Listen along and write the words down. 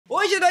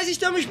nós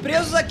estamos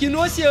presos aqui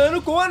no oceano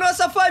com a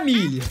nossa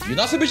família. E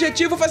nosso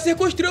objetivo vai ser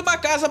construir uma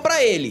casa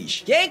pra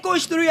eles. Quem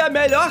construir a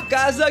melhor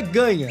casa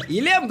ganha.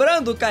 E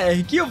lembrando,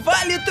 KR, que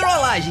vale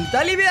trollagem,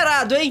 tá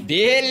liberado, hein?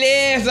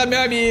 Beleza,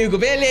 meu amigo,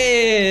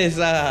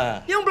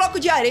 beleza. Tem um bloco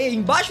de areia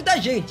embaixo da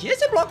gente.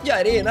 Esse bloco de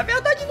areia, na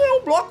verdade, não é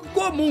um bloco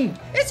comum.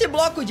 Esse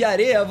bloco de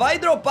areia vai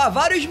dropar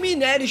vários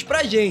minérios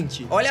pra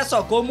gente. Olha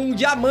só, como um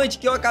diamante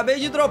que eu acabei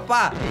de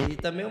dropar. E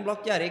também um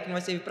bloco de areia que não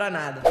vai servir pra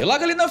nada. E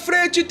logo ali na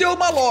frente tem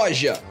uma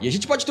loja. E a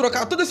gente pode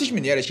trocar todos esses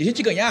minérios que a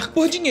gente ganhar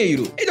por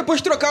dinheiro. E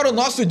depois trocar o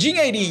nosso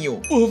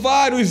dinheirinho por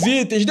vários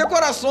itens,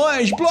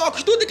 decorações,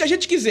 blocos, tudo que a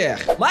gente quiser.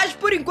 Mas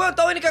por enquanto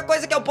a única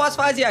coisa que eu posso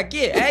fazer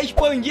aqui é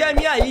expandir a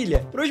minha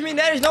ilha, para os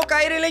minérios não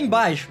caírem lá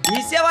embaixo.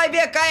 E você vai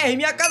ver, KR,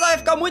 minha casa vai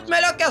ficar muito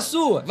melhor que a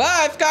sua.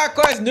 Vai ficar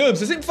coisa noob,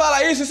 você sempre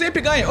fala isso e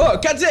sempre ganha. Oh,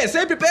 quer dizer,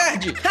 sempre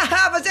perde.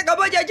 Haha, você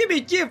acabou de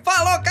admitir.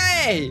 Falou,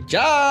 KR.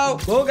 Tchau.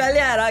 Bom,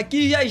 galera,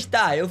 aqui já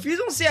está. Eu fiz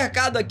um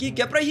cercado aqui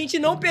que é pra gente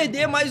não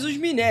perder mais os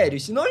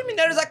minérios, senão os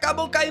minérios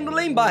acabam caindo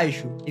lá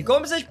embaixo. E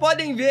como vocês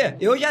podem ver,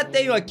 eu já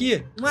tenho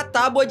aqui uma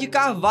tábua de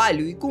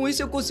carvalho e com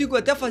isso eu consigo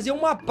até fazer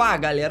uma pá,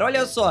 galera.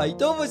 Olha só,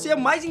 então você é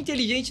mais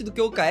inteligente do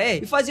que o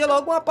KR e fazer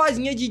logo uma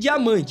pazinha de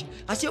diamante.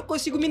 Assim eu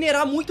consigo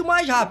minerar muito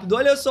mais rápido,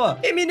 olha só.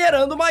 E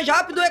minerando mais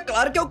rápido, é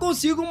claro que eu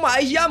consigo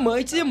mais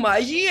diamantes e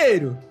mais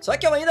dinheiro. Só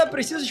que eu ainda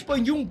preciso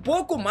expandir um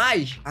pouco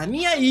mais a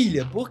minha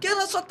ilha, porque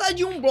ela só tá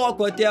de um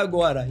bloco até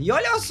agora. E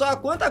olha só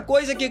quanta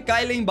coisa que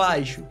cai lá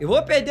embaixo. Eu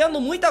vou perdendo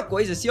muita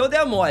coisa se eu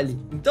der mole.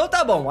 Então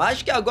tá bom,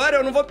 acho que agora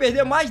eu não vou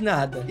perder mais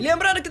nada. E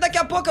lembrando que daqui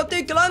a pouco eu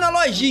tenho que ir lá na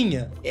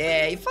lojinha.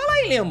 E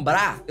falar em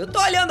lembrar, eu tô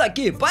olhando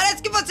aqui,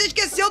 parece que você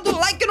esqueceu do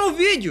like no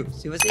vídeo.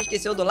 Se você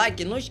esqueceu do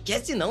like, não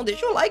esquece não,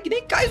 deixa o like,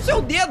 nem cai o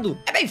seu dedo.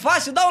 É bem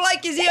fácil, dá um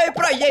likezinho aí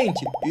pra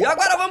gente. E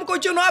agora vamos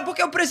continuar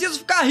porque eu preciso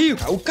ficar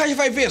rico. O Kai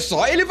vai ver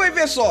só, ele vai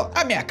ver só.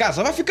 A minha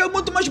casa vai ficar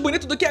muito mais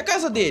bonita do que a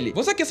casa dele.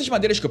 Vou usar aqui essas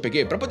madeiras que eu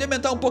peguei pra poder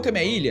aumentar um pouco a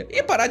minha ilha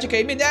e parar de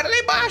cair minério lá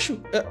embaixo.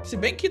 Se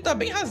bem que tá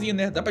bem rasinho,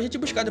 né? Dá pra gente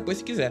buscar depois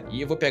se quiser.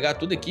 E eu vou pegar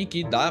tudo aqui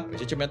que dá pra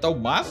gente aumentar o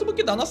máximo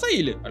que dá a nossa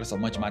ilha. Olha só, um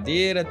monte de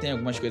madeira, tem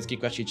algumas coisas aqui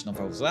que eu acho que a gente não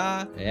vai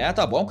usar.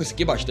 Tá bom,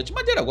 consegui bastante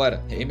madeira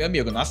agora. E meu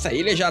amigo, nossa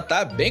ilha já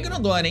tá bem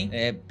grandona, hein?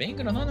 Bem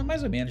grandona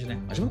mais ou menos, né?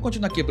 Mas vamos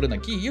continuar quebrando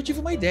aqui e eu tive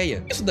uma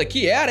ideia. Isso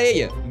daqui é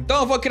areia.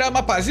 Então eu vou criar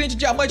uma pazinha de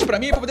diamante pra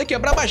mim pra poder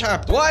quebrar mais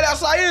rápido. Olha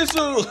só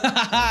isso!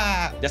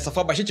 Dessa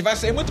forma a gente vai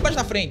sair muito mais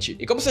na frente.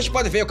 E como vocês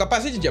podem ver, com a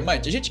pazinha de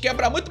diamante, a gente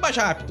quebra muito mais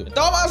rápido.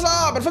 Então vamos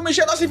lá, vamos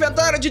encher nosso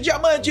inventário de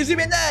diamantes e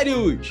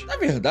minérios. Na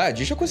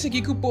verdade, eu já consegui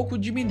aqui um pouco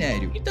de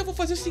minério. Então eu vou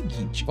fazer o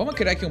seguinte, vamos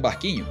criar aqui um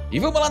barquinho e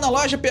vamos lá na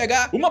loja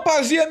pegar uma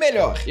pazinha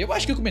melhor. Eu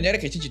acho que com o minério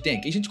que a gente tem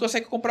aqui, a gente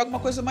consegue comprar alguma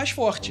coisa mais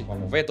forte.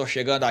 Vamos ver, tô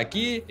chegando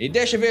aqui e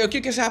deixa eu ver o que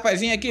esse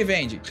rapazinho aqui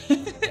vende.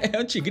 É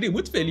um tigrinho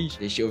muito feliz.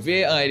 Deixa eu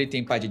ver, ele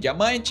tem pá de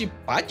diamante,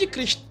 pá de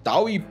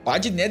cristal e pá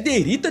de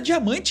nederita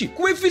diamante.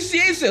 Com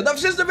eficiência,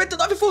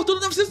 999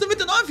 fortuna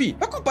 999.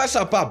 Pra comprar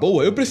essa pá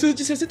boa, eu preciso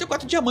de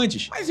 64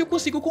 diamantes. Mas eu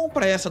consigo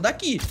comprar essa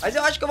daqui. Mas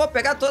eu acho que eu vou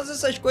pegar todas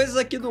essas coisas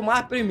aqui do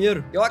mar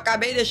primeiro. Eu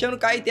acabei deixando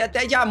cair, tem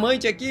até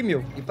diamante aqui,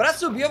 meu. E pra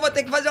subir eu vou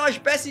ter que fazer uma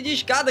espécie de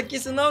escada aqui,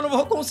 senão eu não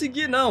vou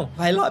conseguir, não.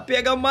 Vai lá,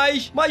 pega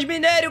mais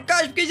minério,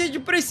 Caio, porque a gente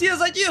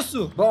precisa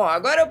disso. Bom,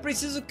 agora eu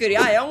preciso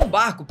criar um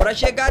barco pra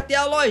chegar até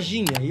a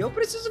lojinha. E eu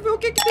preciso ver o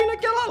que tem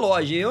naquela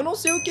loja. Eu não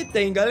sei o que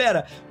tem,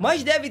 galera,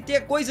 mas deve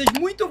ter coisas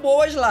muito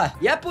boas lá.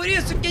 E é por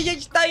isso que a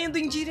gente tá indo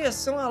em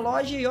direção à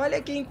loja e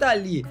olha quem tá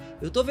ali.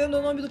 Eu tô vendo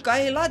o nome do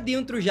carro lá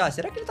dentro já.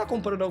 Será que ele tá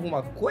comprando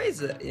alguma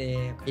coisa?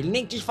 Ele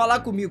nem quis falar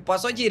comigo,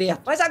 passou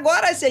direto. Mas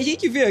agora, se a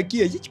gente ver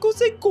aqui, a gente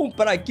consegue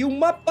comprar aqui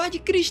uma pá de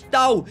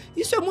cristal.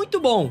 Isso é muito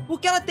bom,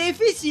 porque ela tem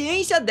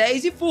eficiência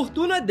 10 e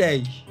fortuna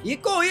 10. E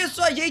com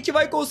isso a gente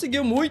vai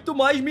conseguir muito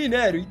mais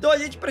minério. Então a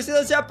gente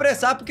precisa se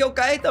apressar, porque o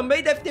KR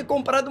também deve ter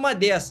comprado uma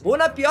dessa. Ou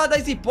na pior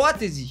das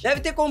hipóteses,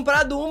 deve ter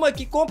comprado uma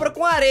que compra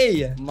com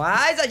areia.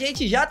 Mas a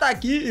gente já tá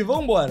aqui e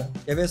vambora.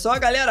 Quer ver só,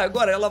 galera?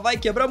 Agora ela vai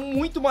quebrar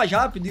muito mais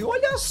rápido. E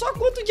olha só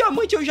quanto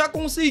diamante eu já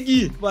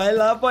consegui. Vai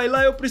lá,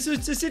 eu preciso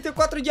de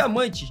 64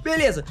 diamantes.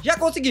 Beleza, já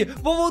consegui.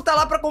 Vou voltar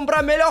lá pra comprar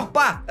a melhor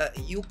pá.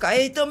 E o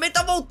KR também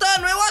tá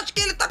voltando. Eu acho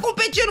que ele tá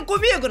competindo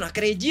comigo, não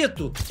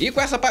acredito. E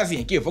com essa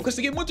pazinha aqui, eu vou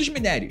conseguir muitos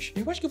minérios.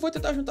 Eu acho que eu vou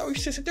tentar juntar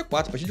os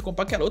 64 pra gente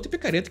comprar aquela outra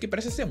picareta que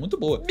parece ser muito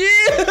boa.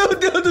 Meu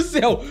Deus do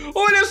céu!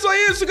 Olha só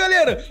isso,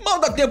 galera! Mal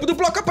dá tempo do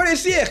bloco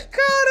aparecer!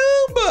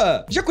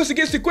 Caramba! Já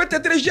consegui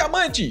 53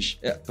 diamantes!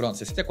 Pronto,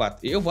 64.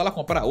 Eu vou lá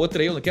comprar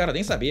outra e eu não quero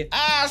nem saber.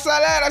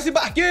 Acelera esse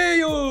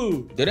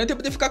barquinho! Deu nem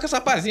tempo de ficar com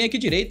essa pazinha aqui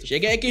direito.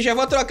 Cheguei aqui e já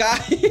vou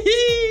trocar.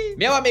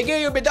 Meu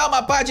amiguinho, me dá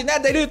uma pá de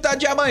nederita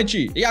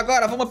diamante. E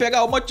agora vamos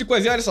pegar um monte de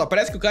coisa. Olha só,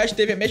 parece que o Caio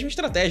teve a mesma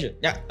estratégia.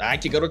 Ai,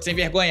 que garoto sem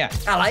vergonha.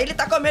 Ah lá, ele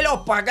tá com a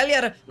melhor pá,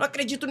 galera. Não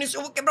acredito nisso,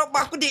 eu vou quebrar o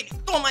barco dele.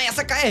 Toma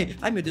essa, KR.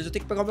 Ai, meu Deus, eu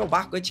tenho que pegar o meu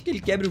barco antes que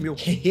ele quebre o meu.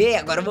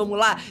 Agora vamos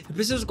lá. Eu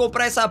preciso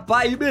comprar essa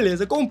pá e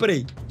beleza,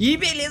 comprei. E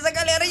beleza,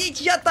 galera. galera, a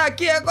gente já tá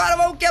aqui. Agora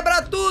vamos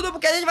quebrar tudo,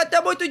 porque a gente vai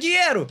ter muito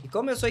dinheiro. E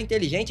como eu sou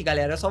inteligente,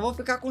 galera, eu só vou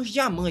ficar com os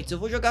diamantes. Eu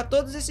vou jogar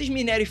todos esses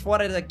minérios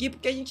fora daqui,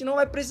 porque a gente não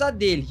vai precisar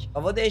deles.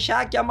 Eu vou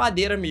deixar aqui a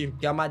madeira mesmo,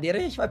 porque a madeira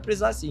a gente vai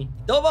precisar sim.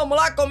 Então vamos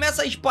lá,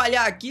 começa a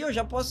espalhar aqui. Eu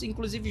já posso,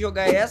 inclusive,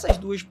 jogar essas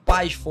duas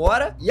pás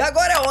fora. E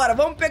agora é a hora.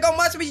 Vamos pegar o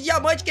máximo de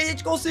diamante que a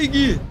gente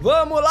conseguir.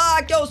 Vamos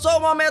lá, que eu sou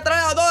uma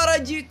metralhadora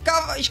de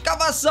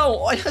escavação.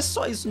 Olha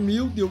só isso,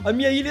 meu Deus. A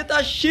minha ilha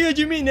tá cheia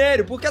de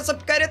minério, porque essa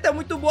picareta é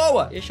muito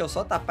boa. Deixa eu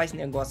só tapar esse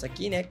negócio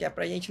aqui, né? Que é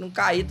pra gente não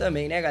cair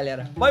também, né,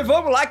 galera? Mas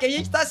vamos lá, que a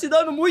gente tá se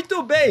dando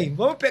muito bem.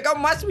 Vamos pegar o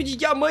máximo de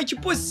diamante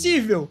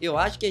possível. Eu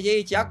acho que a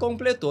gente já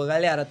completou,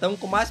 galera. Estamos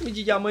com o máximo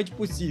de diamante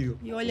possível.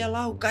 E olha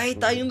lá, o Kai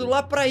tá indo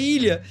lá pra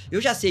ilha.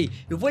 Eu já sei.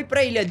 Eu vou ir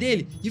pra ilha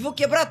dele e vou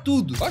quebrar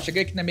tudo. Ó,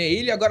 cheguei aqui na minha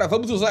ilha, agora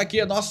vamos usar aqui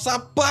a nossa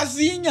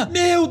pazinha.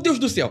 Meu Deus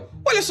do céu.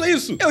 Olha só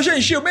isso. Eu já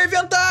enchi o meu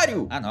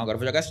inventário. Ah, não. Agora eu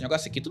vou jogar esse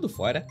negócio aqui tudo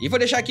fora. E vou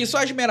deixar aqui só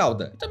a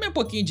esmeralda. E também um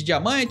pouquinho de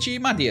diamante e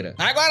madeira.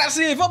 Agora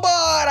sim,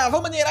 vambora.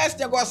 Vamos minerar esse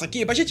negócio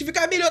aqui pra gente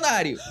ficar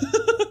milionário.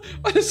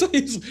 Olha só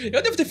isso.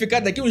 Eu devo ter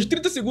ficado aqui uns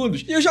 30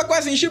 segundos. E eu já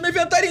quase enchi o meu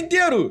inventário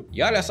inteiro.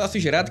 E olha só a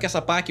sujeirada que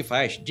essa pá aqui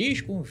faz.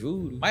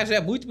 Desconjuro. Mas é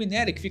muito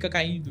minério que fica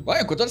caindo.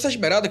 Olha, com toda essa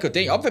esmeralda que eu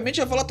tenho, obviamente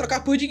eu vou lá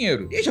trocar por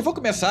dinheiro. E já vou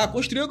começar a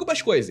construir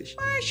algumas coisas.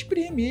 Mas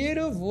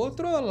primeiro eu vou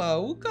trollar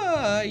o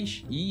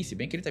cais. Ih, se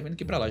bem que ele tá vindo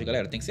aqui pra loja,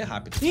 galera. Tem que ser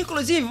rápido.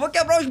 Inclusive, vou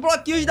quebrar os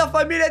bloquinhos da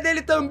família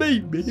dele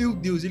também. Meu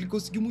Deus, ele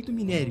conseguiu muito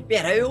minério.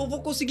 Pera, eu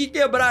vou conseguir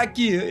quebrar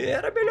aqui.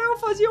 Era melhor eu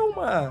fazer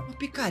uma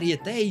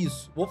picareta, é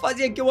isso. Vou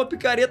fazer aqui uma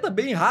picareta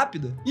bem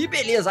rápida. E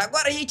beleza,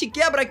 agora a gente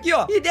quebra aqui,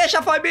 ó. E deixa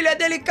a família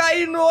dele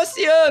cair no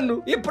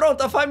oceano. E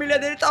pronto, a família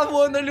dele tá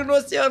voando ali no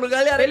oceano,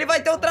 galera. Ele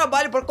vai ter o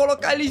trabalho pra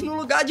colocar eles no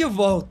lugar de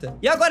volta.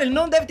 E agora ele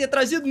não deve ter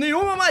trazido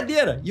nenhuma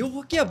madeira. E eu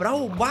vou quebrar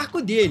o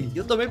barco dele.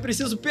 Eu também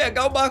preciso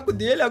pegar o barco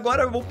dele.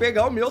 Agora eu vou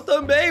pegar o meu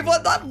também. Vou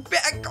dar no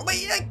pé. Calma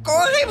aí,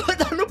 corre. Vou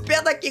dar no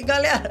pé daqui,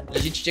 galera. A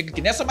gente chega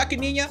aqui nessa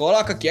maquininha,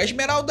 coloca aqui a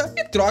esmeralda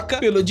e troca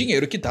pelo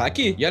dinheiro que tá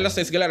aqui. E olha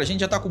só isso, galera. A gente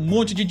já tá com um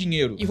monte de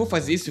dinheiro. E vou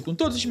fazer isso com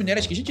todos os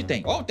minérios que a gente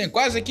tem. Ó, tem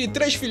quase aqui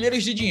 3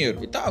 fileiras de dinheiro.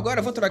 Então agora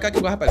eu vou trocar aqui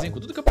com o rapazinho com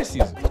tudo que eu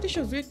preciso. Mas deixa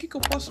eu ver o que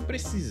eu posso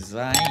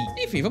precisar,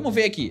 hein? Enfim, vamos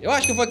ver aqui. Eu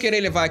acho que eu vou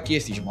querer levar aqui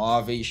esses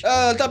móveis.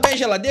 Também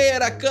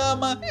geladeira,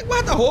 cama e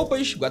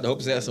guarda-roupas.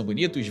 Guarda-roupas são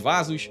bonitos,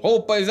 vasos,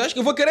 roupas. Eu acho que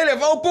eu vou querer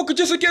levar um pouco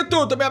disso aqui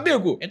tudo, meu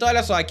amigo. Então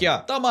olha só aqui, ó.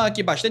 Toma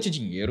aqui bastante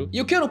dinheiro. E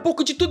eu quero um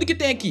pouco de tudo que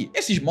tem aqui.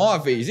 Esses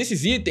móveis,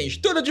 esses itens,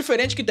 tudo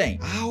diferente que tem.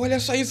 Ah, olha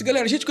só isso,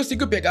 galera. A gente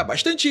conseguiu pegar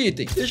bastante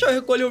item. Deixa eu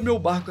recolher o meu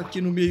barco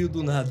aqui no meio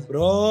do nada.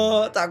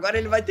 Pronto, agora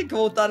ele vai ter que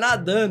voltar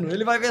nadando.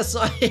 Ele vai ver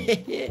só.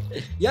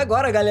 E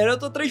agora, galera, eu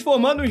tô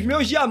transformando os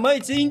meus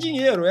diamantes em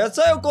dinheiro. É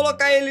só eu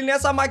colocar ele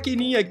nessa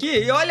maquininha aqui.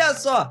 E olha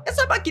só,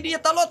 essa maquininha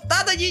tá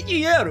lotada de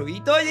dinheiro.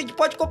 Então a gente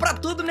pode comprar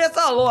tudo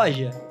nessa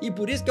loja. E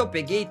por isso que eu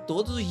peguei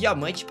todos os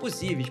diamantes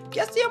possíveis. Porque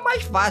assim é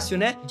mais fácil,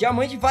 né?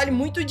 Diamante vale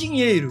muito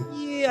dinheiro.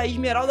 E a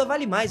esmeralda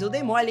vale mais. Eu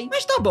dei mole, hein?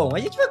 Mas tá bom, a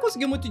gente vai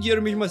conseguir muito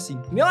dinheiro mesmo assim.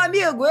 Meu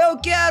amigo, eu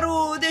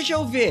quero... Deixa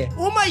eu ver.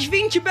 Umas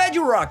 20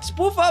 bedrocks,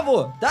 por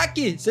favor. Tá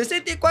aqui,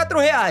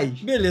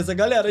 R$64. Beleza,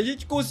 galera, a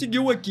gente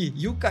conseguiu aqui.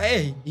 E o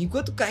KR,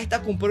 enquanto o KR tá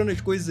comprando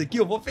as coisas aqui,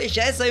 eu vou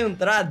fechar essa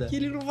entrada, que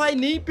ele não vai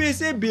nem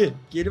perceber.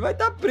 Que ele vai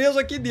estar preso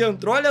aqui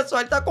dentro. Olha só,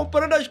 ele tá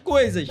comprando as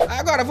coisas.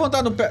 Agora vamos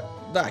dar no pé...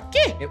 Daqui?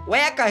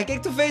 Ué, cara, o que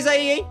tu fez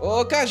aí, hein?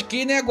 Ô, Cas,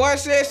 que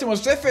negócio é esse, mano?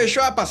 Você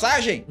fechou a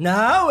passagem?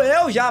 Não,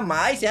 eu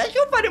jamais. Você acha que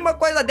eu faria uma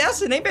coisa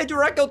dessa? Nem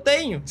bedrock eu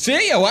tenho. Sim,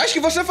 eu acho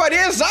que você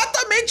faria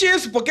exatamente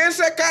isso, porque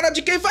isso é cara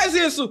de quem faz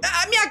isso.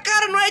 A minha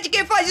cara não é de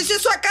quem faz isso, é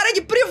sua cara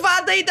de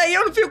privada aí. Daí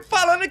eu não fico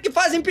falando que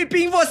fazem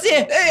pipi em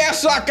você. É a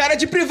sua cara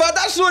de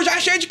privada suja,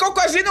 cheia de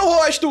cocôzinho no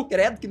rosto.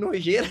 Credo, que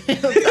nojeira.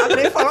 Eu não sabe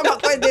nem falar uma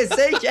coisa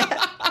decente.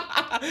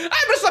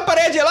 Abre essa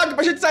parede logo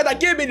pra gente sair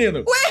daqui, menino.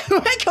 Ué,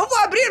 como é que eu vou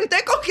abrir? Não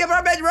tem como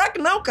quebrar bedrock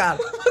não, cara.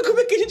 Como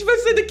é que a gente vai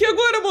sair daqui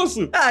agora,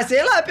 moço? Ah,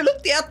 sei lá, pelo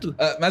teto.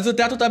 Mas o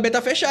teto também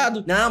tá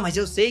fechado. Não, mas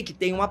eu sei que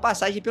tem uma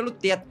passagem pelo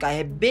teto, cara.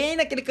 É bem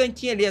naquele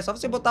cantinho ali. É só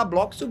você botar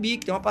bloco e subir,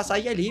 que tem uma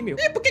passagem ali, meu.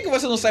 E por que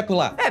você não sai por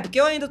lá? É, porque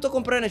eu ainda tô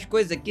comprando as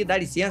coisas aqui. Dá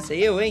licença,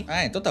 hein?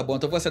 Ah, então tá bom.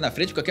 Então você na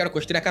frente, porque eu quero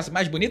construir a casa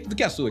mais bonita do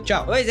que a sua.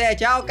 Tchau. Pois é,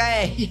 tchau,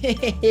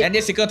 KR. É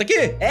nesse canto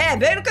aqui? É,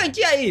 bem no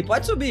cantinho aí.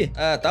 Pode subir.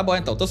 Ah, tá bom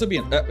então. Tô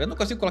subindo. Eu não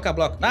consigo colocar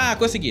bloco. Ah,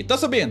 consegui. Tô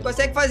subindo. Não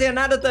consegue fazer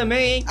nada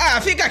também, hein? Ah,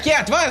 fica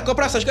quieto. Vai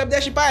comprar suas coisas, me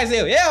deixa em paz.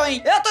 Eu,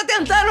 hein? Eu tô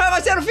tentando,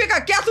 mas você não fica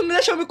quieto, não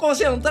deixa eu me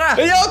concentrar.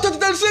 Eu tô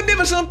tentando subir,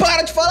 mas você não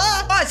para de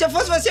falar. Ó, se eu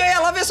fosse você, eu ia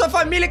lá ver sua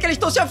família, que eles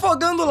estão se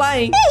afogando lá,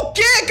 hein? O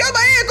quê? Calma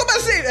aí, como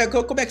assim?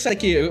 Como é que sai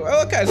aqui?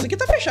 Cara, isso aqui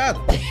tá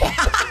fechado.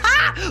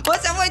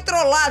 Você foi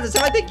trollado, você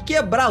vai ter que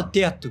quebrar o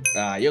teto.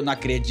 Ah, eu não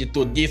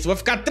acredito nisso. Vou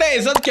ficar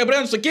 3 anos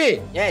quebrando isso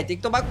aqui. É, tem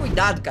que tomar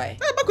cuidado, cara.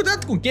 Mas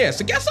cuidado com o quê?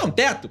 Isso aqui é só um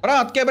teto.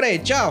 Pronto, quebrei.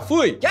 Tchau,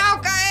 fui.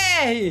 Tchau,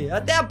 KR.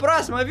 Até a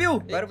próxima, viu?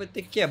 Agora eu vou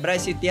ter que quebrar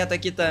esse teto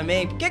aqui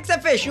também. Por que você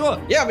fechou?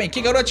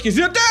 Que garoto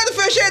esquisito. Eu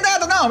não fechei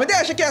nada, não. Me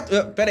deixa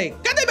quieto. Pera aí.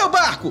 Cadê meu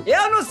barco?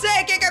 Eu não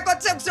sei o que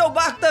aconteceu com seu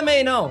barco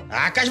também, não.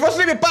 Ah, Cas,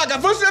 você me paga,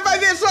 você vai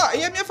ver só.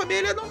 E a minha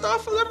família não tava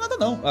fazendo nada,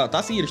 não. Ah,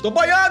 tá sim, eles estão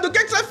boiando. O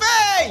que você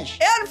fez?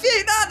 Eu não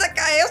fiz nada,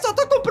 cara. Eu só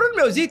tô comprando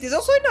meus itens.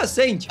 Eu sou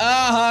inocente.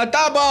 Aham,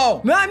 tá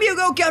bom. Meu amigo,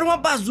 eu quero uma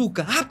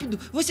bazuca. Rápido.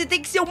 Você tem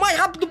que ser o mais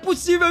rápido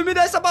possível e me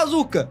dar essa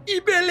bazuca.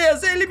 E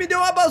beleza, ele me deu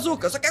uma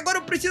bazuca. Só que agora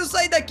eu preciso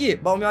sair daqui.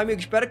 Bom, meu amigo,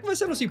 espero que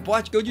você não se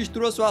importe que eu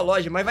destrua a sua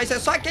loja. Mas vai ser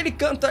só aquele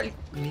canto ali.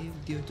 Meu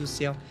Deus do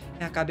céu.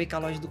 Eu acabei com a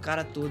loja do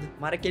cara toda.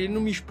 Tomara que ele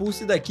não me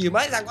expulse daqui.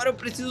 Mas agora eu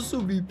preciso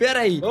subir. Pera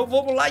aí. Então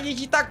vamos lá. A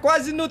gente tá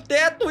quase no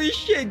teto e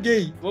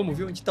cheguei. Vamos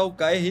ver onde tá o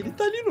KR. Ele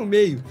tá ali no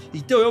meio.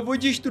 Então eu vou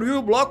destruir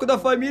o bloco da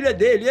família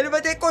dele. E ele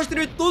vai ter que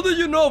construir tudo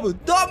de novo.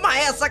 Toma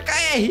essa,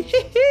 KR.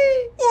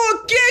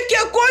 O que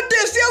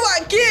aconteceu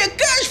aqui?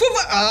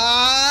 Casfuva...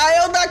 Ah,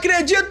 eu não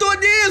acredito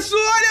nisso.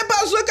 Olha a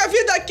bazuca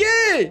vindo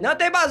aqui. Não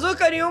tem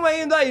bazuca nenhuma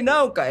indo aí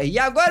não, KR. E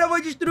agora eu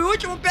vou destruir o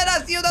último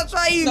pedacinho da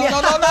sua ilha.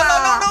 Não.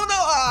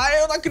 Ah,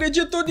 eu não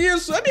acredito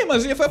nisso. A minha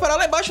irmãzinha foi parar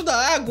lá embaixo da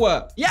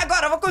água. E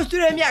agora eu vou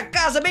construir a minha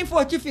casa bem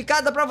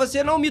fortificada pra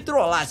você não me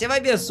trollar. Você vai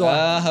ver só.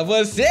 Ah,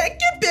 você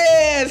que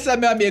pensa,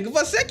 meu amigo.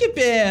 Você que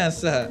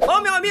pensa.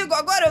 Bom, meu amigo,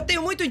 agora eu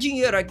tenho muito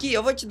dinheiro aqui.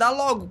 Eu vou te dar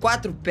logo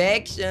 4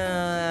 packs.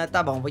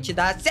 Tá bom, vou te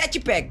dar 7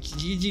 packs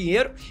de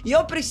dinheiro. E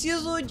eu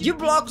preciso de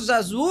blocos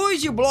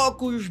azuis, de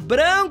blocos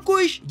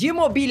brancos, de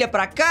mobília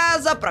pra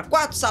casa, pra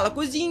quarto, sala,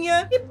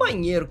 cozinha e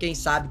banheiro, quem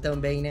sabe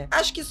também, né?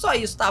 Acho que só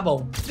isso tá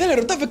bom.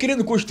 Galera, eu tava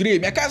querendo construir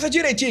minha casa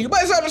direitinho,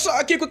 mas olha só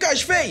aqui o que o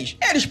Cas fez.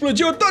 Ele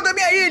explodiu toda a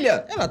minha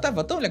ilha. Ela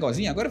tava tão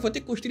legalzinha, agora eu vou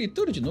ter que construir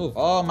tudo de novo.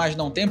 Oh, mas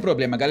não tem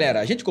problema, galera.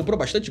 A gente comprou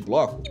bastante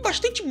bloco e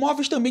bastante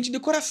móveis também de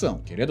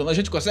decoração. Querendo ou não, a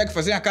gente consegue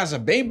fazer uma casa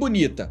bem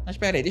bonita. Mas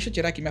pera aí, deixa eu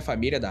tirar aqui minha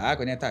família da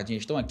água, né, tadinha?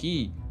 Estão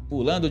aqui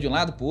pulando de um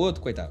lado pro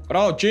outro, coitado.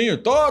 Prontinho,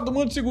 todo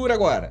mundo seguro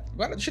agora.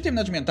 Agora, deixa eu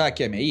terminar de aumentar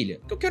aqui a minha ilha,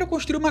 porque eu quero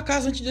construir uma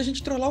casa antes de a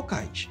gente trollar o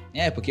Cas.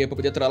 Porque pra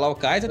poder trollar o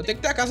Cas, eu tenho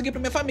que ter a casa aqui pra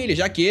minha família,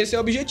 já que esse é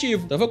o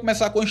objetivo. Então eu vou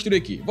começar a construir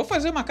aqui. Vou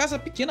fazer uma casa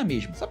pequena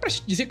mesmo, só pra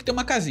dizer que tem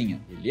uma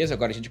casinha. Beleza,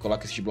 agora a gente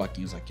coloca esses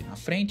bloquinhos aqui na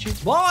frente.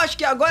 Bom, acho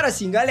que agora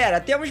sim,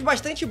 galera, temos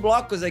bastante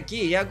blocos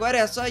aqui e agora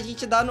é só a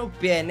gente dar no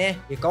pé, né?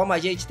 E como a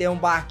gente tem um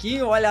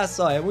barquinho, olha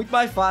só, é muito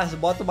mais fácil.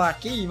 Bota o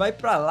barquinho e vai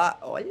pra lá.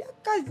 Olha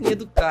a casinha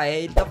do KR,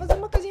 ele tá fazendo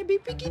uma casinha bem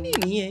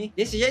pequenininha, hein?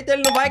 Desse jeito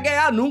ele não vai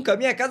ganhar nunca,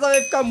 minha casa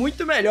vai ficar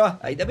muito melhor.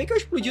 Ainda bem que eu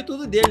explodi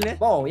tudo dele, né?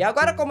 Bom, e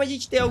agora como a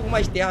gente tem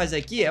algumas terras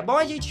aqui, é bom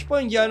a gente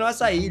expandir a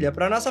nossa ilha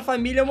pra nossa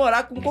família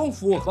morar com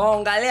conforto.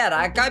 Bom, galera,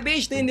 acabei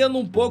estendendo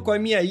um pouco a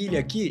minha ilha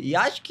aqui e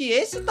acho que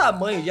esse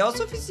tamanho já é o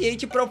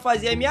suficiente pra eu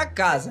fazer a minha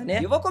casa, né?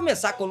 Eu vou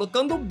começar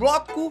colocando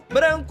bloco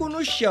branco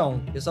no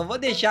chão. Eu só vou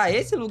deixar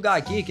esse lugar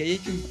aqui, que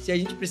se a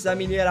gente precisar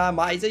minerar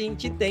mais, a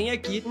gente tem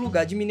aqui o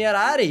lugar de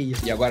minerar areia.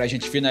 E agora a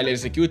gente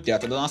finaliza aqui o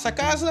teto da nossa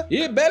casa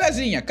e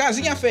belezinha,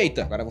 casinha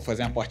feita. Agora eu vou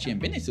fazer uma portinha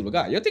bem nesse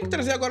lugar e eu tenho que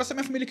trazer agora essa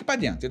minha família aqui pra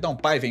dentro. Então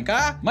pai vem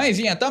cá,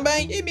 mãezinha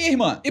também e minha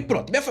irmã. E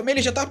pronto, minha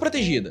família já tá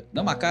protegida.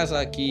 Não, uma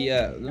casa que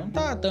não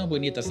tá tão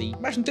bonita assim,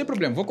 mas não tem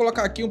problema, vou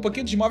colocar aqui um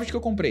pouquinho dos móveis que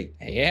eu comprei.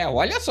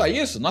 Olha só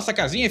isso, nossa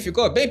casinha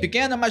ficou bem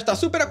pequena, mas tá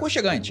super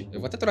aconchegante. Eu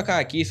vou até trocar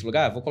aqui esse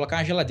lugar, vou colocar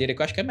uma geladeira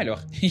que eu acho que é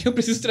melhor. E eu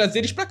preciso trazer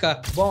eles pra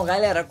cá. Bom,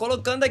 galera,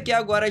 colocando aqui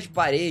agora as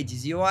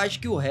paredes e eu acho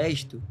que o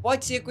resto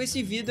pode ser com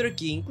esse vidro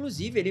aqui.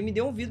 Inclusive, ele me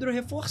deu um vidro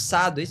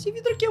reforçado. Esse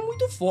vidro aqui é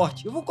muito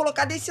forte. Eu vou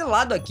colocar desse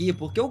lado aqui,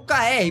 porque o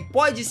KR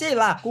pode, sei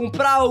lá,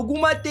 comprar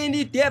alguma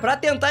TNT pra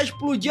tentar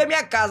explodir a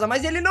minha casa,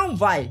 mas ele não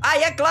vai. Ah,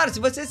 e é claro, se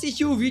você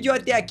assistiu o vídeo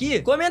até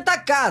aqui, comenta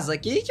casa,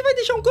 que a gente vai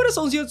deixar um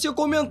coraçãozinho no seu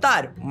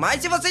comentário.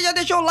 Mas se você já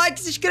deixou o like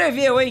e se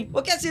inscreveu, hein?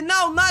 Porque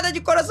senão, nada de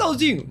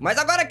coraçãozinho. Mas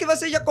agora que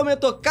você já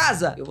comentou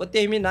casa, eu vou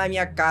terminar a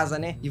minha casa,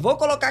 né? E vou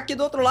colocar aqui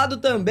do outro lado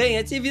também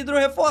esse vidro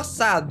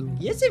reforçado.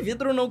 E esse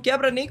vidro não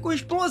quebra nem com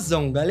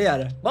explosão,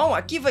 galera. Bom,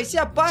 aqui vai ser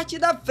a parte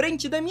da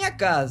frente da minha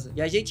casa.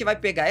 E a gente vai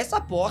pegar essa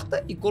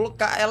porta e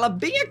colocar ela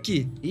bem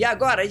aqui. E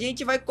agora a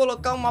gente vai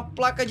colocar uma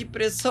placa de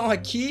pressão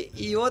aqui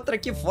e outra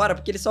aqui fora,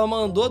 porque ele só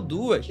mandou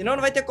 2. Senão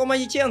não vai ter como a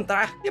gente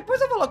entrar. Depois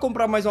eu vou lá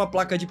comprar mais uma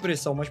placa de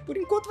pressão, mas por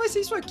enquanto vai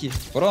ser isso aqui.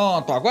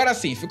 Pronto, agora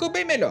sim, ficou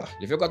bem melhor.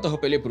 Levei o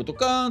guarda-roupa ali pro outro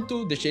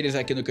canto, deixei eles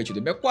aqui no cantinho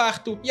do meu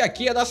quarto. E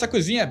aqui a nossa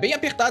cozinha é bem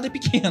apertada e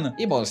pequena.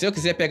 E bom, se eu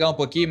quiser pegar um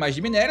pouquinho mais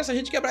de minério, é só a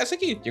gente quebrar isso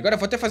aqui. E agora eu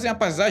vou até fazer uma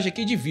paisagem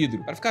aqui de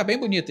vidro, pra ficar bem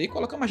bonita. E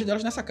colocar umas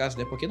janelas nessa casa,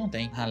 né? Porque não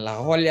tem. Ah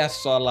lá, olha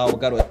só lá o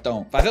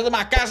garotão, fazendo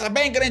uma casa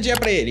bem grandinha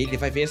pra ele. Ele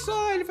vai ver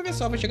só,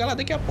 vai chegar lá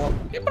daqui a pouco.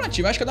 E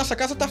prontinho, acho que a nossa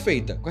casa tá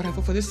feita. Agora eu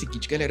vou fazer o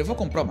seguinte, galera, eu vou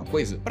comprar uma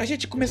coisa pra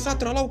gente começar a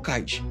trollar o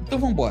Cas. Então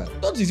vambora.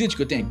 Todos os itens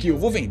que eu tenho aqui, eu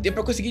vou vender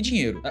pra conseguir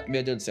dinheiro. Ah,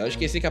 meu Deus do céu, eu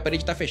esqueci que a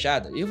parede tá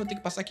fechada. E eu vou ter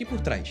que passar aqui por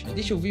trás.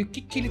 Deixa eu ver o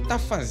que ele tá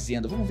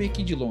fazendo. Vamos ver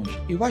aqui de longe.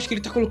 Eu acho que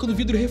ele tá colocando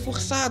vidro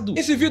reforçado.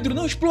 Esse vidro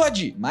não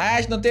explode.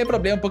 Mas não tem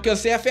problema, porque eu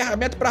sei a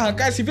ferramenta pra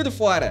arrancar esse vidro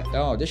fora.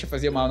 Então, deixa eu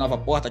fazer uma nova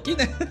porta aqui,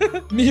 né?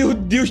 Meu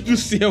Deus do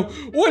céu.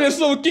 Olha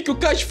só o que o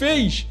Cas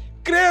fez.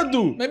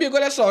 Credo! Meu amigo,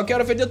 olha só, eu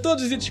quero vender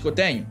todos os itens que eu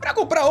tenho pra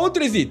comprar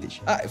outros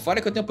itens. Ah,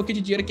 fora que eu tenho um pouquinho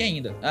de dinheiro aqui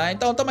ainda. Ah,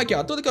 então toma aqui,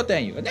 ó, tudo que eu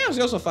tenho. Eu nem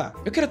usei o sofá.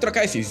 Eu quero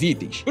trocar esses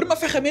itens por uma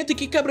ferramenta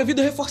que quebra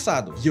vidro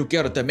reforçado. E eu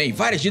quero também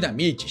várias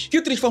dinamites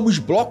que transformam os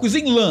blocos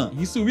em lã.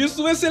 Isso,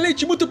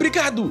 excelente, muito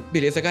obrigado.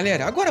 Beleza,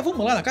 galera, agora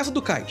vamos lá na casa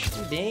do Cais.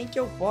 Se bem que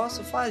eu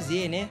posso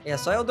fazer, né? É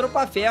só eu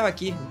dropar ferro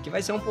aqui, que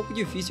vai ser um pouco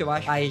difícil, eu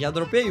acho. Aí, já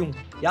dropei um.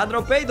 Já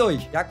dropei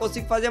dois. Já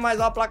consigo fazer mais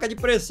uma placa de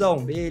pressão.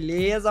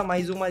 Beleza,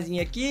 mais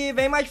umazinha aqui.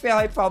 Vem mais ferro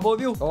aí, por favor,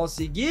 viu?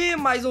 Consegui,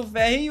 mais um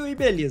ferrinho e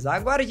beleza.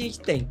 Agora a gente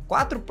tem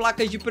 4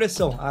 placas de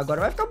pressão.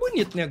 Agora vai ficar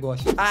bonito o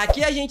negócio.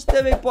 Aqui a gente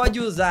também pode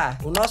usar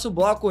o nosso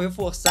bloco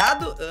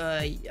reforçado.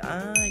 Ai,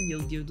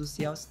 meu Deus do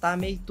céu, você tá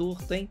meio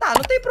torto, hein? Tá,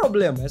 não tem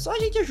problema, é só a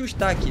gente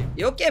ajustar aqui.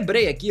 Eu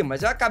quebrei aqui,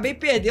 mas eu acabei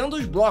perdendo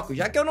os blocos,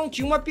 já que eu não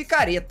tinha uma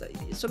picareta.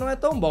 Isso não é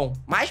tão bom.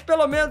 Mas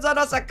pelo menos a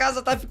nossa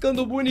casa tá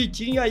ficando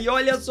bonitinha e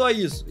olha só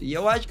isso. E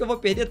eu acho que eu vou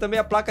perder também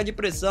a placa de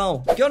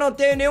pressão, porque eu não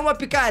tenho nenhuma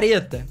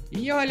picareta.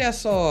 E olha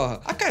só,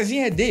 a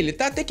casinha dele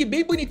tá até que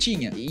bem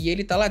bonitinha. E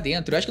ele tá lá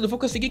dentro, eu acho que eu não vou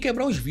conseguir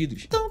quebrar os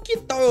vidros. Então que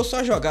tal eu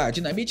só jogar a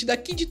dinamite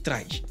daqui de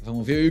trás?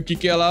 Vamos ver o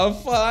que ela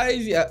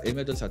faz. E,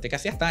 meu Deus do céu, tem que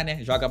acertar, né?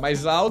 Joga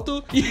mais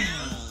alto e...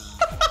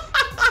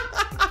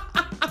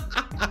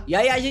 E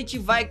aí a gente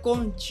vai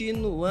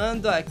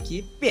continuando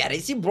aqui. Pera,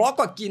 esse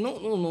bloco aqui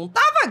não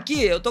tava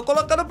aqui. Eu tô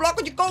colocando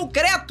bloco de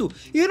concreto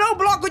e não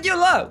bloco de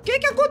lã. O que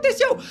que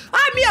aconteceu?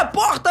 A minha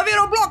porta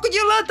virou bloco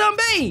de lã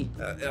também.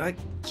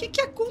 O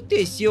que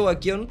aconteceu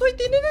aqui? Eu não tô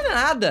entendendo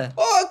nada.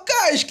 Ô,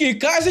 Cais, que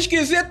casa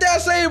esquisita é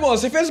essa aí,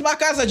 moço? Você fez uma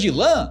casa de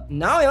lã?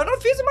 Não, eu não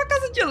fiz uma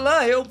casa de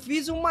lã. Eu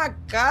fiz uma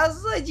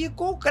casa de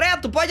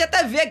concreto. Pode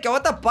até ver que a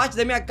outra parte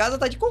da minha casa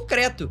tá de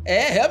concreto.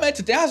 É, realmente,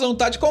 você tem razão,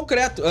 tá de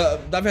concreto.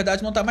 Na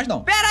verdade, não tá mais,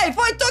 não. Pera aí,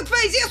 foi tu que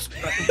fez isso?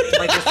 Tu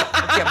vai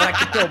quebrar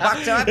aqui teu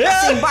barco, você vai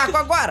ficar sem barco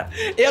agora.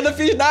 Eu não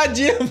fiz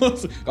nadinha,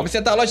 moço. Como você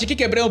tá longe aqui,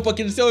 quebrei um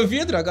pouquinho do seu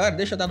vidro. Agora,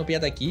 deixa eu dar no pé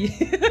daqui.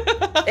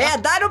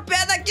 Dá no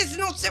pé daqui,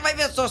 senão você vai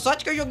ver só.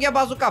 Sorte que eu joguei a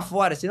bazuca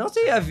fora, senão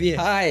você ia ver.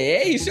 Ah,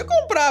 é? E se eu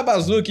comprar a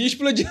bazuca e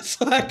explodir a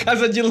sua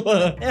casa de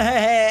lã?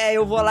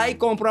 Eu vou lá e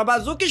compro uma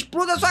bazuca e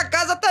explodo a sua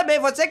casa também,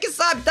 você que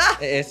sabe, tá?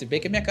 Se bem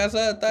que a minha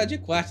casa tá de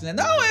quartos, né?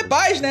 Não, é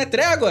paz, né?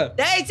 Trégua.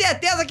 Tem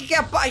certeza que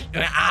quer paz?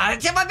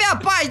 Você vai ver a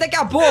paz daqui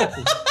a pouco.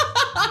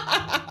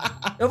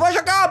 Eu vou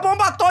jogar uma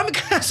bomba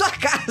atômica na sua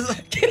casa.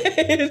 Que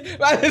isso?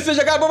 Mas se você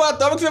jogar uma bomba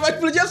atômica, você vai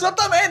explodir a sua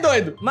também,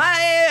 doido. Mas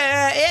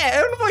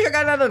eu não vou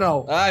jogar nada,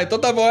 não. Ah, então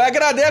tá bom, eu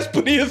agradeço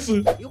por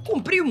isso. Eu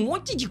comprei um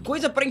monte de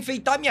coisa pra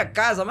enfeitar a minha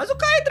casa, mas o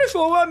cara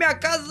transformou a minha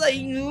casa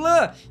em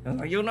lã.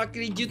 Eu não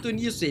acredito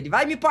nisso, ele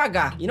vai me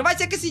pagar. E não vai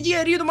ser com esse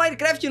dinheirinho do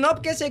Minecraft não,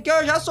 porque esse aqui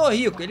eu já sou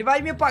rico. Ele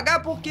vai me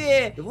pagar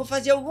porque eu vou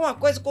fazer alguma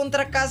coisa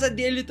contra a casa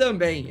dele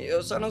também.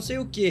 Eu só não sei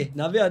o que.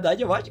 Na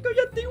verdade, eu acho que eu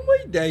já tenho uma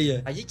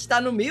ideia. A gente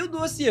tá no meio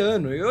do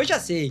oceano, eu já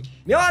sei.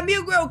 Meu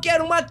amigo, eu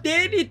quero uma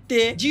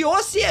TNT de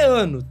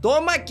oceano.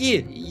 Toma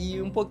aqui.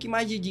 E um pouquinho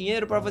mais de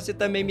dinheiro pra você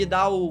também me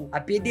dar a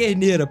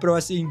pederneira pra eu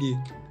acender.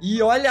 E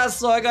olha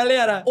só,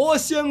 galera,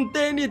 Ocean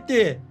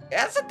TNT.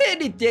 Essa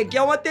TNT aqui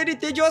é uma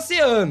TNT de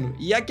oceano.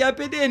 E aqui é a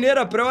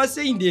pederneira pra eu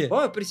acender. Bom,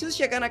 eu preciso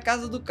chegar na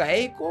casa do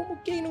KR como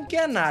quem não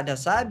quer nada,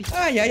 sabe?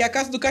 Ai, a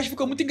casa do Cais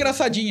ficou muito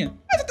engraçadinha.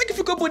 Mas até que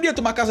ficou bonito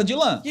uma casa de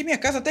lã. E a minha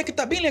casa até que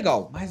tá bem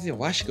legal. Mas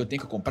eu acho que eu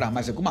tenho que comprar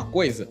mais alguma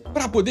coisa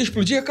pra poder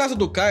explodir a casa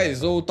do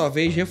Cais. Ou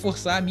talvez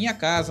reforçar a minha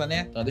casa,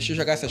 né? Então deixa eu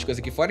jogar essas coisas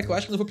aqui fora que eu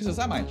acho que não vou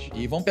precisar mais.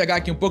 E vamos pegar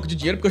aqui um pouco de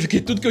dinheiro porque eu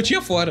joguei tudo que eu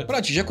tinha fora.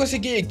 Pronto, já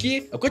consegui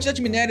aqui a quantidade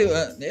de minério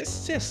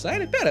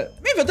necessária. Pera,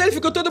 meu inventário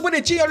ficou todo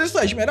bonitinho. Olha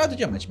só, esmeralda,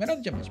 diamante,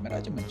 esmeralda, diamante,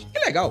 esmeralda, diamante. Que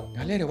legal.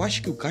 Galera, eu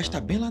acho que o Cais tá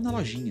bem lá na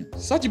lojinha.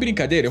 Só de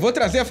brincadeira, eu vou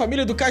trazer a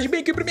família do Cais bem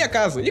aqui pra minha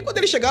casa. E quando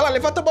ele chegar lá, ele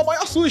vai tomar o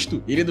maior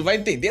susto. Ele não vai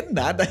entender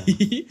nada.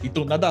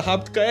 Então nada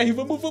rápido, KR,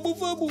 vamos.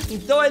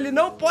 Então ele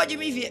não pode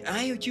me ver.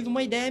 Eu tive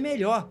uma ideia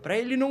melhor, pra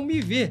ele não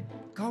me ver.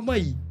 Calma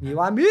aí.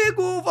 Meu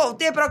amigo,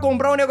 voltei pra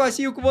comprar um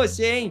negocinho com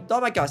você, hein?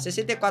 Toma aqui, ó,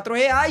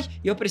 R$64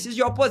 e eu preciso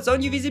de uma poção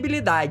de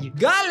visibilidade.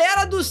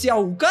 Galera do céu,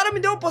 o cara me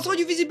deu uma poção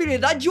de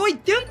visibilidade de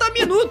 80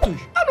 minutos.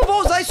 Eu não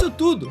vou usar isso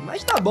tudo,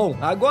 mas tá bom.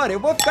 Agora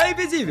eu vou ficar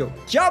invisível.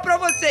 Tchau pra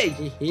vocês.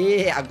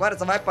 Agora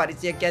só vai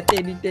aparecer aqui a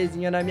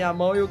TNTzinha na minha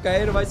mão e o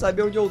KR não vai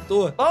saber onde eu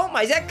tô. Bom,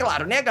 mas é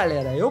claro, né,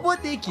 galera? Eu vou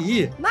ter que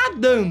ir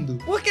nadando,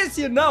 porque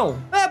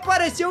senão vai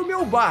aparecer o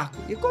meu barco.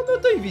 E como eu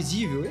tô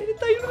invisível, ele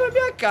tá indo na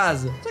minha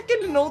casa. Só que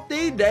ele não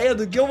tem ideia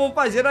do que eu vou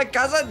fazer na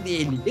casa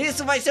dele.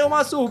 Isso vai ser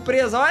uma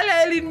surpresa.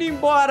 Olha ele indo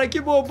embora, que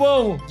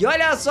bobão. E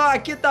olha só,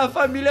 aqui tá a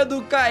família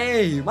do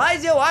KR.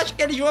 Mas eu acho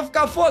que eles vão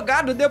ficar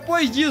afogados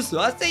depois disso.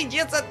 Acendi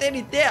essa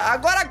TNT,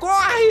 agora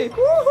corre.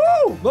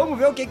 Uhul. Vamos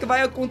ver o que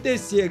vai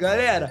acontecer,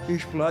 galera.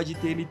 Explode,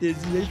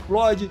 TNTzinha,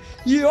 explode.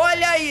 E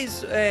olha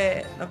isso.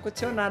 Não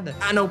aconteceu nada.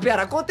 Não,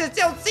 pera,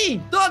 aconteceu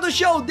sim. Todo o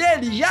show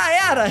dele já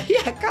era. E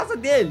a casa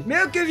dele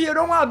meio que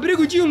virou um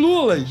abrigo de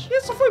lulas.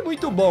 Isso foi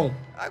muito bom.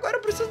 Agora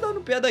eu preciso dar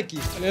no pé daqui.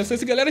 Olha só,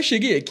 essa galera,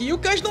 cheguei aqui e o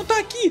Cas não tá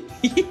aqui.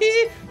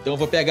 Então eu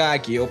vou pegar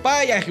aqui o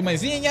pai, a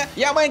irmãzinha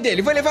e a mãe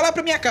dele. Vou levar lá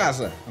pra minha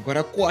casa.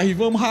 Agora corre,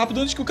 vamos rápido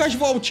antes que o Cas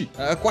volte.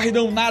 Corre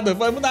não, nada,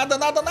 vamos,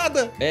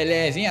 nada.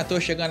 Belezinha, tô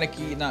chegando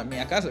aqui na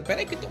minha casa. Pera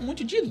aí que tem um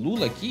monte de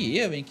lula aqui,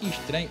 hein, que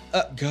estranho.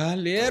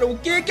 Galera, o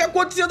que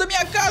aconteceu da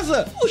minha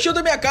casa? O chão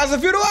da minha casa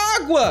virou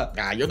água.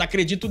 Eu não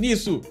acredito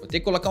nisso. Vou ter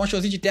que colocar um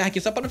chãozinho de terra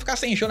aqui só pra não ficar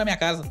sem chão na minha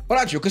casa.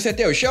 Pronto, eu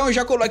consertei o chão e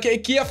já coloquei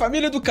aqui a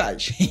família do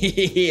Cas.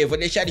 Vou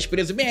deixar eles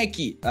presos bem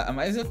aqui.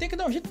 Mas eu tenho que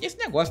dar um jeito nesse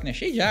negócio, né?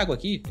 Cheio de água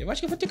aqui. Eu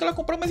acho que eu vou ter que ir lá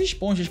comprar umas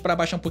esponjas pra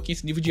baixar um pouquinho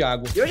esse nível de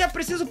água. Eu já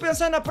preciso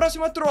pensar na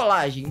próxima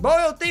trollagem. Bom,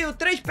 eu tenho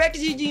 3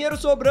 packs de dinheiro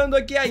sobrando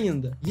aqui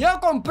ainda. E eu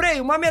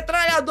comprei uma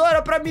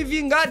metralhadora pra me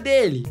vingar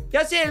dele. Que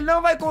assim ele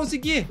não vai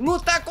conseguir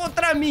lutar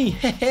contra mim.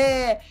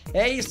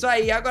 É isso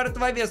aí. Agora tu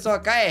vai ver só,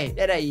 KR.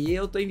 Pera aí,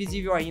 eu tô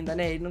invisível ainda,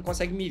 né? Ele não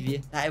consegue me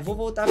ver. Eu vou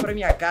voltar pra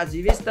minha casa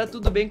e ver se tá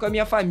tudo bem com a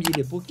minha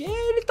família. Porque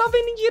ele tá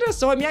vendo em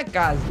direção à minha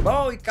casa.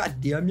 Bom, e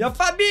cadê a minha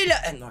família?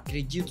 Não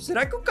acredito.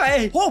 Será que o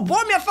KR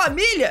roubou minha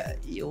família?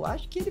 E eu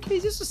acho que ele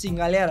fez isso sim,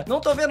 galera.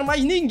 Não tô vendo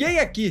mais ninguém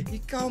aqui. E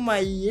calma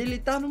aí, ele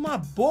tá numa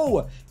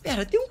boa.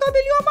 Pera, tem um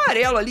cabelinho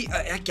amarelo ali.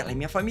 Aquela é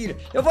minha família.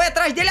 Eu vou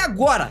atrás dele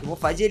agora. Eu vou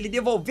fazer ele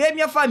devolver a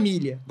minha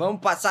família.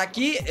 Vamos passar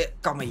aqui.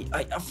 Calma aí.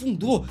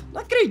 Afundou.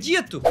 Não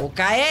acredito. O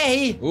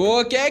KR.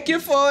 O que é que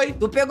foi?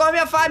 Tu pegou a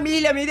minha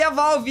família, me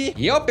devolve.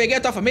 E eu peguei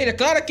a tua família?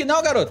 Claro que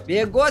não, garoto.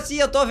 Pegou sim,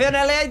 eu tô vendo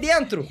ela aí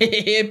dentro.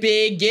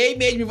 Peguei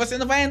mesmo. Você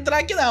não vai entrar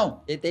aqui,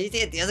 não. Você tem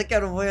certeza que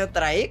eu não vou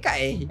entrar aí,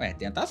 KR?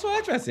 Tenta a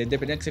sorte, vai.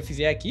 Dependendo do que você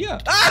fizer aqui, ó.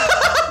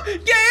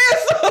 Que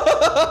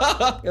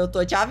isso? Eu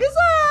tô te avisando,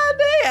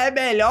 hein? É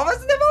melhor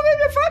você devolver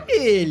minha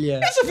família.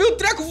 Você viu o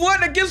treco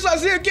voando aqui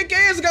sozinho? O que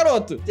é isso,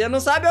 garoto? Você não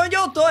sabe onde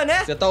eu tô,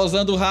 né? Você tá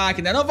usando o hack,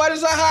 né? Não vale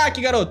usar hack,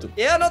 garoto.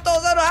 Eu não tô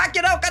usando hack,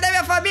 não. Cadê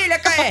minha família,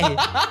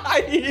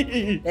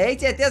 KR? Tem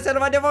certeza que você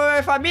não vai devolver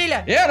minha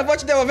família? Eu não vou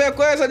te devolver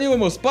coisa nenhuma,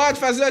 moço. Pode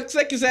fazer o que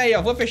você quiser aí,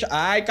 ó. Vou fechar.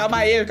 Calma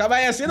aí.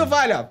 Assim não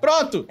vale, ó.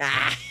 Pronto.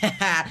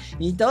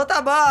 Então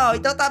tá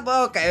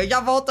bom, cara. Eu já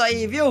volto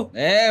aí, viu?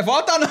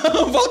 Volta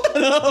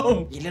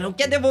não. Ele não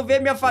quer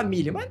devolver minha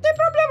família, mas não tem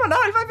problema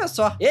não, ele vai ver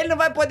só. Ele não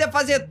vai poder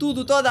fazer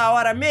tudo toda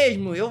hora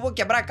mesmo. Eu vou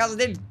quebrar a casa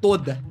dele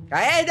toda.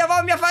 KR,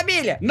 devolve minha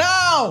família.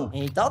 Não!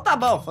 Então tá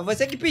bom, foi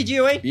você que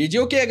pediu, hein?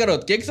 Pediu o quê,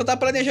 garoto? O que você tá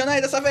planejando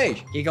aí dessa vez?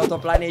 O que eu tô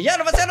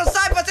planejando? Você não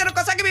sabe, você não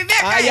consegue me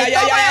ver,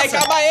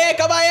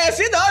 calma aí,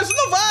 assim não, isso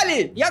não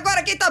vale! E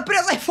agora quem tá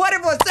preso aí fora é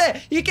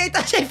você, e quem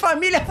tá sem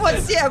família é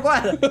você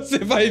agora. Você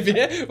vai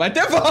ver, vai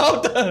ter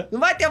volta. Não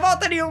vai ter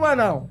volta nenhuma,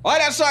 não.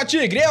 Olha só,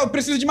 tigre, eu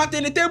preciso de uma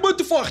TNT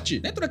muito forte.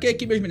 Nem troquei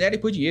aqui meus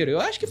minérios por dinheiro,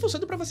 eu acho que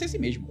funciona pra você assim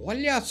mesmo.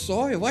 Olha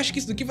só, eu acho que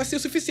isso daqui vai ser o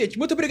suficiente.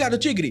 Muito obrigado,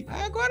 tigre.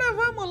 Agora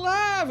vamos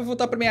lá, vou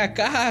voltar pra minha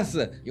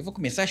casa. Eu vou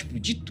começar a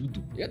explodir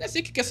tudo. Eu nem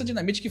sei o que é essa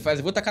dinamite que faz,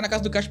 eu vou tacar na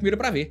casa do Cas primeiro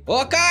pra ver.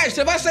 Ô, Cas,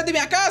 você vai sair da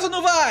minha casa ou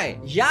não vai?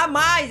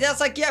 Jamais,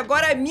 essa aqui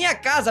agora é minha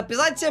casa,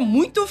 apesar de ser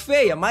muito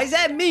feia, mas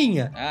é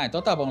minha. Então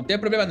tá bom, não tem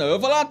problema não. Eu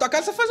vou lá na tua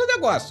casa e fazer um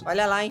negócio.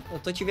 Olha lá, hein, eu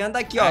tô te vendo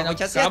aqui, ó, vou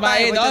te acertar. Calma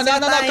aí, não,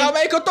 calma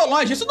aí que eu tô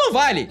longe, isso não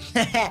vale.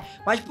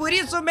 Mas por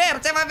isso mesmo,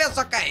 você vai ver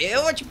só, cara,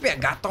 eu vou te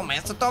pegar, toma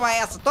essa.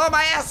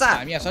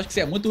 A minha sorte é que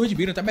você é muito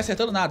rude, não tá me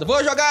acertando nada.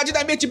 Vou jogar a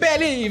dinamite B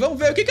ali, vamos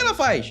ver o que ela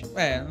faz.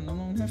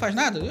 Não faz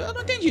nada? Eu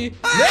não entendi.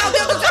 Meu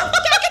Deus do céu, o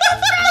que é que tu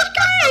faz,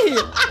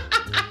 KR?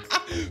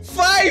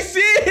 Faz sim!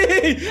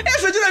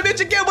 Essa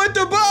dinamite aqui é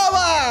muito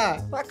boa!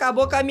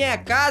 Acabou com a minha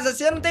casa,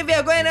 você não tem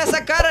vergonha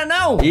nessa cara,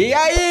 não? E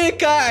aí,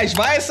 Cas,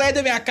 vai sair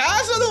da minha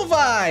casa ou não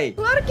vai?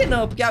 Claro que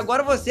não, porque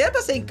agora você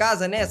tá sem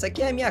casa, né? Essa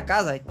aqui é a minha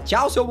casa.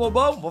 Tchau, seu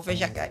bobão. Vou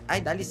fechar.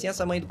 Ai, dá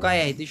licença, mãe do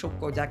KR. Deixa eu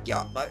coisar aqui,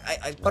 ó.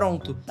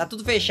 Pronto. Tá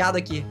tudo fechado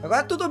aqui.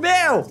 Agora é tudo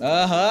meu.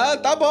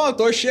 Tá bom.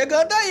 Tô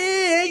chegando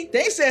aí, hein?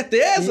 Tem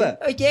certeza?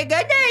 Tô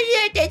chegando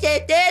aí, tem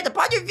certeza?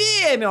 Pode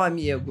vir, meu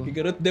amigo. Que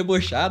garoto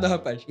debochado,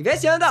 rapaz. E vê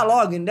se anda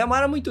logo, não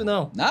demora muito,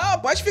 não. Não,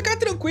 pode ficar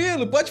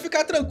tranquilo,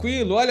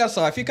 Olha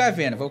só, fica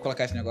vendo. Vou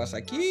colocar esse negócio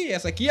aqui,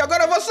 essa aqui.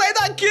 Agora eu vou sair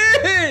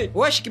daqui!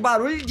 Oxe, que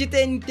barulho de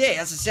TNT é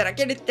essa? Será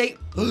que ele tem...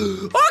 Ô,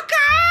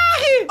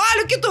 KR!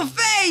 Olha o que tu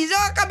fez! Eu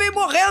acabei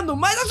morrendo,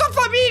 mas a sua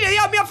família e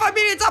a minha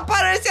família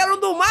desapareceram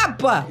do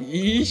mapa!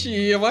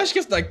 Ixi, eu acho que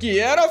isso daqui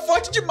era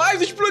forte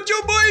demais, explodiu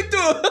muito!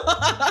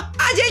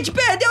 A gente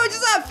perdeu o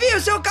desafio,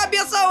 seu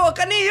cabeça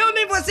oca! Nem eu,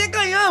 nem você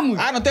ganhamos!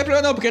 Não tem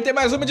problema não, porque tem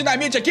mais uma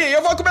dinamite aqui e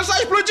eu vou começar a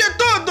explodir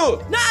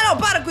tudo! Não,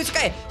 para com isso,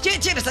 KR!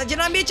 Tira essa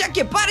dinamite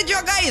aqui, para de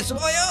jogar isso!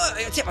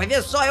 Você vai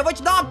ver só, eu vou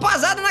te dar uma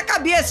pasada na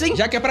cabeça, hein?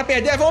 Já que é pra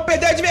perder, vamos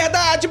perder de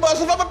verdade,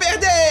 moço! Vamos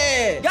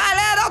perder!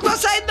 Galera, eu tô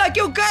saindo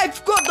daqui, o KR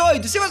ficou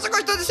doido! Se você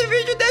gostou desse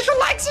vídeo, deixa o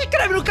like e se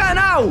inscreve no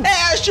canal!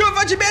 É a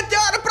chuva de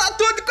meteoro pra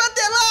tudo